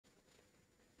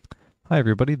Hi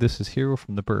everybody, this is Hero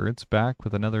from the Birds, back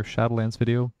with another Shadowlands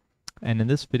video. And in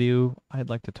this video, I'd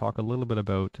like to talk a little bit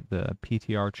about the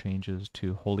PTR changes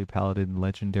to Holy Paladin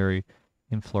Legendary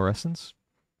Inflorescence,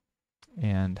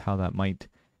 and how that might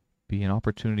be an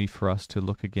opportunity for us to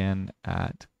look again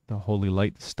at the Holy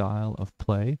Light style of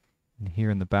play. And here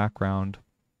in the background,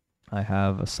 I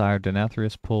have a Sire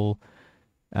Denathrius pull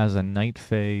as a Night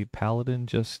Fae Paladin,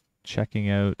 just checking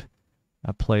out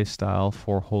a play style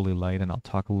for Holy Light, and I'll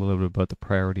talk a little bit about the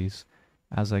priorities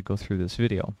as I go through this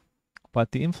video.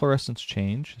 But the inflorescence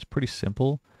change is pretty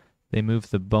simple. They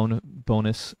move the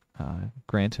bonus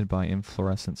granted by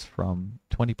inflorescence from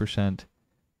 20%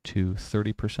 to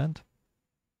 30%.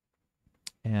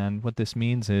 And what this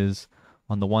means is,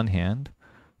 on the one hand,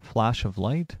 Flash of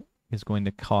Light is going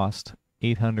to cost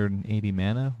 880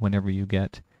 mana whenever you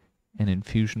get an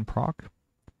infusion proc,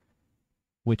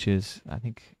 which is, I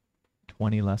think,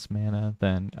 20 less mana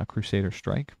than a Crusader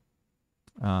Strike.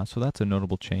 So that's a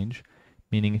notable change,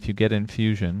 meaning if you get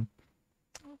infusion,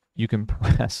 you can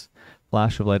press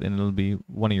Flash of Light and it'll be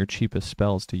one of your cheapest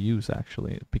spells to use,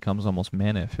 actually. It becomes almost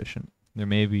mana efficient. There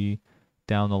may be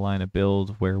down the line a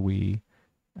build where we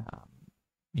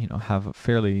have a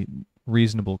fairly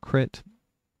reasonable crit,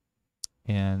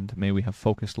 and maybe we have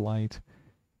focused light.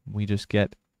 We just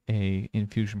get a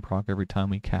infusion proc every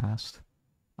time we cast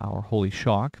our Holy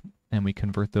Shock, and we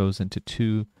convert those into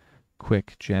two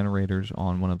quick generators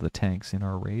on one of the tanks in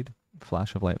our raid.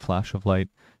 Flash of Light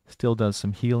still does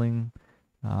some healing,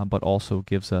 but also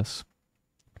gives us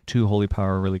 2 holy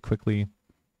power really quickly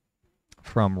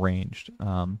from ranged.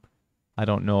 I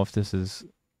don't know if this is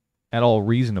at all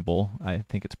reasonable. I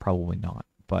think it's probably not,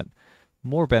 but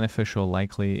more beneficial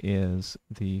likely is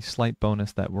the slight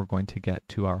bonus that we're going to get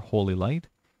to our Holy Light.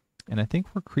 And I think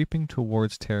we're creeping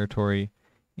towards territory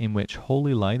in which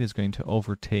Holy Light is going to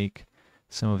overtake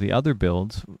some of the other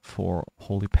builds for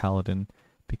Holy Paladin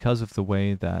because of the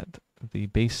way that the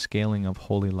base scaling of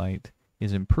Holy Light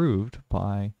is improved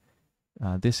by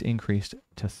this increased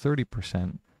to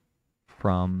 30%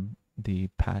 from the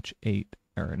patch 8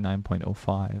 or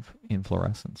 9.05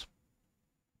 inflorescence.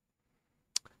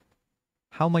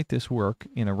 How might this work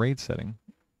in a raid setting?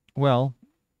 Well,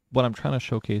 what I'm trying to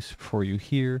showcase for you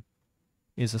here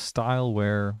is a style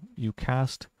where you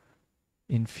cast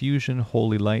infusion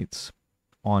Holy Lights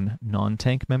on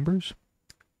non-tank members,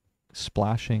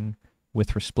 splashing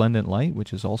with Resplendent Light,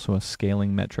 which is also a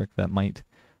scaling metric that might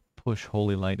push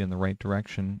Holy Light in the right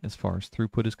direction as far as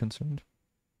throughput is concerned.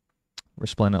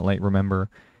 Resplendent Light, remember,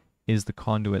 is the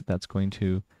conduit that's going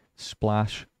to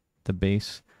splash the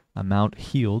base amount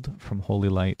healed from Holy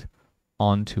Light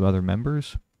onto other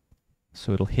members,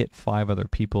 so it'll hit 5 other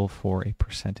people for a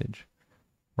percentage.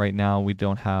 Right now, we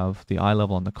don't have the eye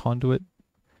level on the conduit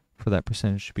for that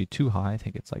percentage to be too high. I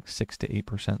think it's like 6 to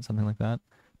 8%, something like that.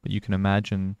 But you can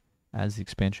imagine as the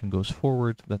expansion goes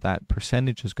forward that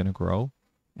percentage is going to grow.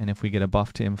 And if we get a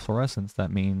buff to inflorescence, that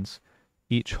means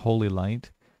each Holy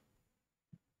Light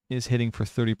is hitting for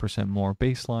 30% more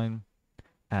baseline.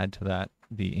 Add to that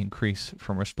the increase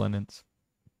from Resplendence,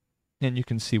 and you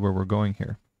can see where we're going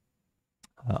here.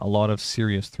 A lot of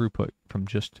serious throughput from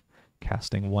just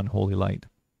casting 1 Holy Light.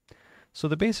 So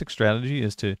the basic strategy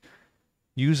is to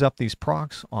use up these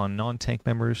procs on non-tank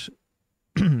members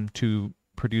to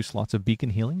produce lots of beacon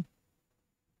healing,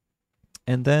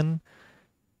 and then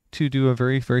to do a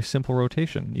very, very simple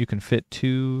rotation. You can fit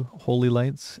 2 Holy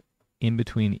Lights in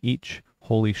between each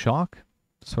Holy Shock,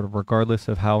 sort of regardless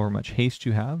of however much haste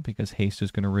you have, because haste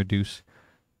is going to reduce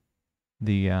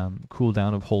the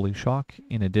cooldown of Holy Shock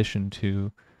in addition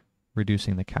to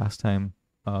reducing the cast time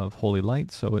of Holy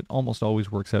Light, so it almost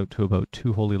always works out to about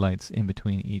 2 Holy Lights in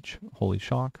between each Holy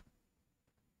Shock.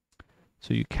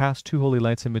 So you cast 2 Holy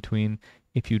Lights in between.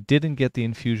 If you didn't get the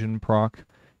infusion proc,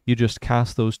 you just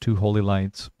cast those 2 Holy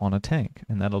Lights on a tank,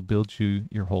 and that'll build you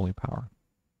your Holy Power.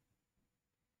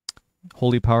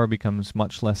 Holy Power becomes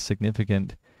much less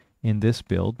significant in this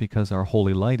build because our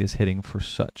Holy Light is hitting for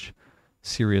such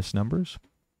serious numbers,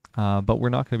 but we're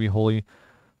not going to be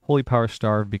Holy Power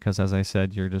starved because, as I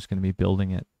said, you're just going to be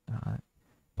building it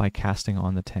by casting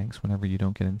on the tanks whenever you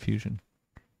don't get infusion.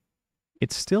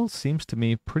 It still seems to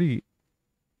me pretty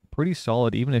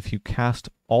solid, even if you cast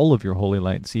all of your Holy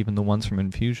Lights, even the ones from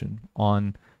infusion,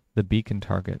 on the beacon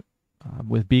target.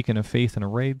 With Beacon of Faith in a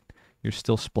raid, you're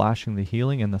still splashing the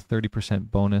healing, and the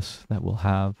 30% bonus that we'll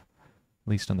have, at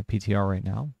least on the PTR right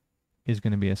now, is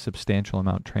going to be a substantial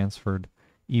amount transferred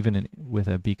even with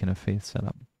a Beacon of Faith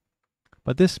setup.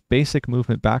 But this basic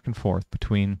movement back and forth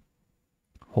between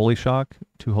Holy Shock,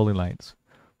 2 Holy Lights,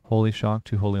 Holy Shock,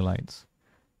 2 Holy Lights,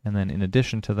 and then in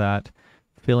addition to that,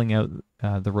 filling out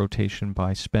the rotation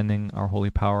by spending our holy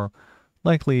power,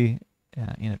 likely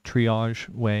in a triage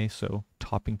way, so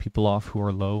topping people off who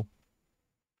are low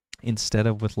instead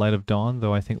of with Light of Dawn,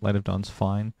 though I think Light of Dawn's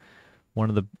fine. One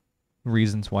of the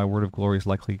reasons why Word of Glory is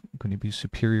likely going to be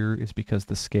superior is because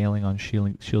the scaling on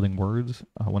shielding words,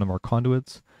 one of our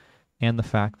conduits, and the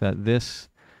fact that this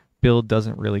build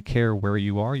doesn't really care where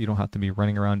you are. You don't have to be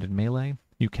running around in melee.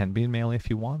 You can be in melee if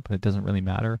you want, but it doesn't really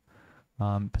matter.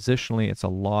 Positionally, it's a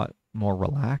lot more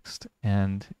relaxed,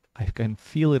 and I can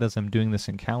feel it as I'm doing this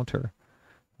encounter.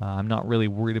 I'm not really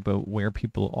worried about where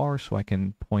people are, so I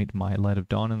can point my Light of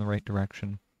Dawn in the right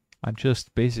direction. I'm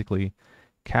just basically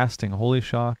casting Holy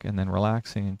Shock and then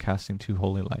relaxing and casting 2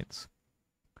 Holy Lights.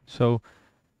 So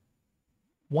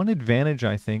one advantage,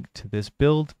 I think, to this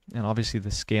build, and obviously the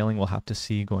scaling we'll have to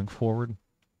see going forward,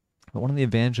 but one of the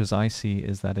advantages I see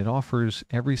is that it offers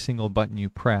every single button you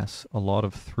press a lot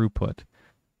of throughput.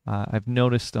 I've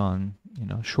noticed on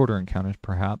shorter encounters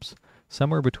perhaps,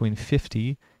 somewhere between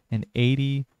 50 and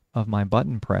 80 of my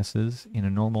button presses in a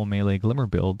normal melee Glimmer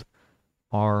build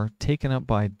are taken up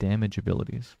by damage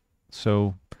abilities.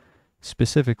 So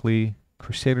specifically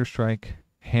Crusader Strike,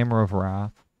 Hammer of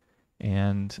Wrath,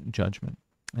 and Judgement.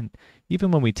 And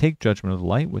even when we take Judgment of the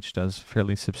Light, which does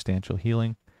fairly substantial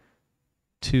healing,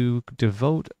 to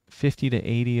devote 50 to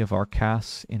 80 of our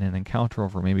casts in an encounter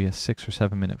over maybe a 6 or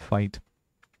 7 minute fight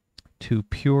to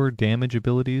pure damage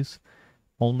abilities,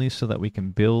 only so that we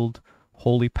can build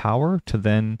holy power to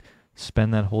then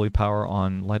spend that holy power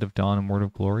on Light of Dawn and Word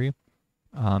of Glory,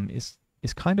 is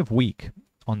kind of weak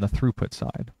on the throughput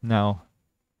side. Now,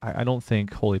 I don't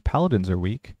think Holy Paladins are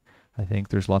weak. I think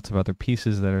there's lots of other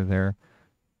pieces that are there,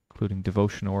 including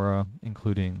Devotion Aura,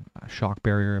 including Shock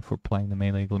Barrier if we're playing the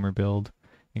melee Glimmer build,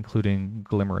 including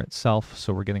Glimmer itself,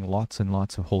 so we're getting lots and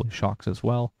lots of Holy Shocks as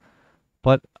well.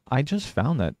 But I just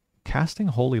found that casting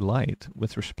Holy Light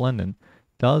with Resplendent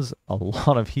does a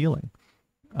lot of healing.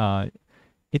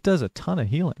 It does a ton of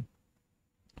healing.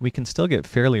 We can still get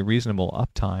fairly reasonable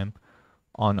uptime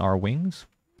on our wings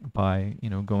by,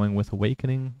 going with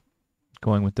Awakening,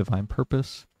 going with Divine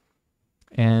Purpose.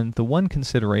 And the one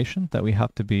consideration that we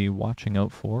have to be watching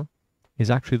out for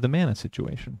is actually the mana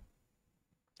situation.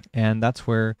 And that's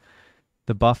where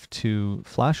the buff to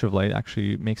Flash of Light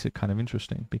actually makes it kind of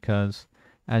interesting, because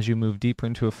as you move deeper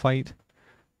into a fight,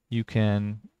 you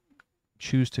can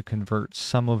choose to convert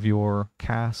some of your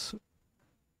casts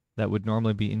that would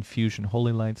normally be Infusion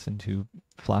Holy Lights into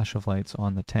Flash of Lights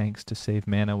on the tanks to save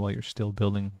mana while you're still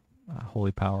building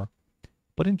holy power.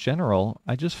 But in general,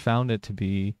 I just found it to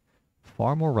be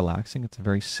far more relaxing. It's a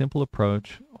very simple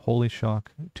approach. Holy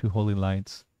Shock, 2 Holy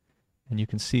Lights. And you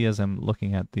can see as I'm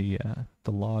looking at the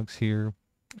logs here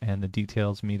and the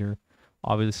details meter,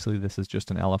 obviously this is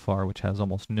just an LFR which has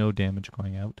almost no damage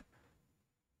going out.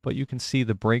 But you can see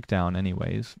the breakdown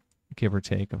anyways, give or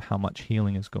take, of how much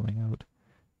healing is going out.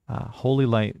 Holy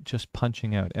Light just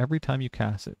punching out every time you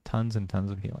cast it, tons and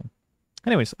tons of healing.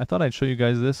 Anyways, I thought I'd show you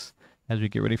guys this as we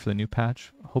get ready for the new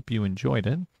patch. Hope you enjoyed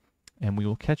it, and we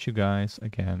will catch you guys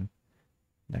again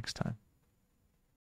next time.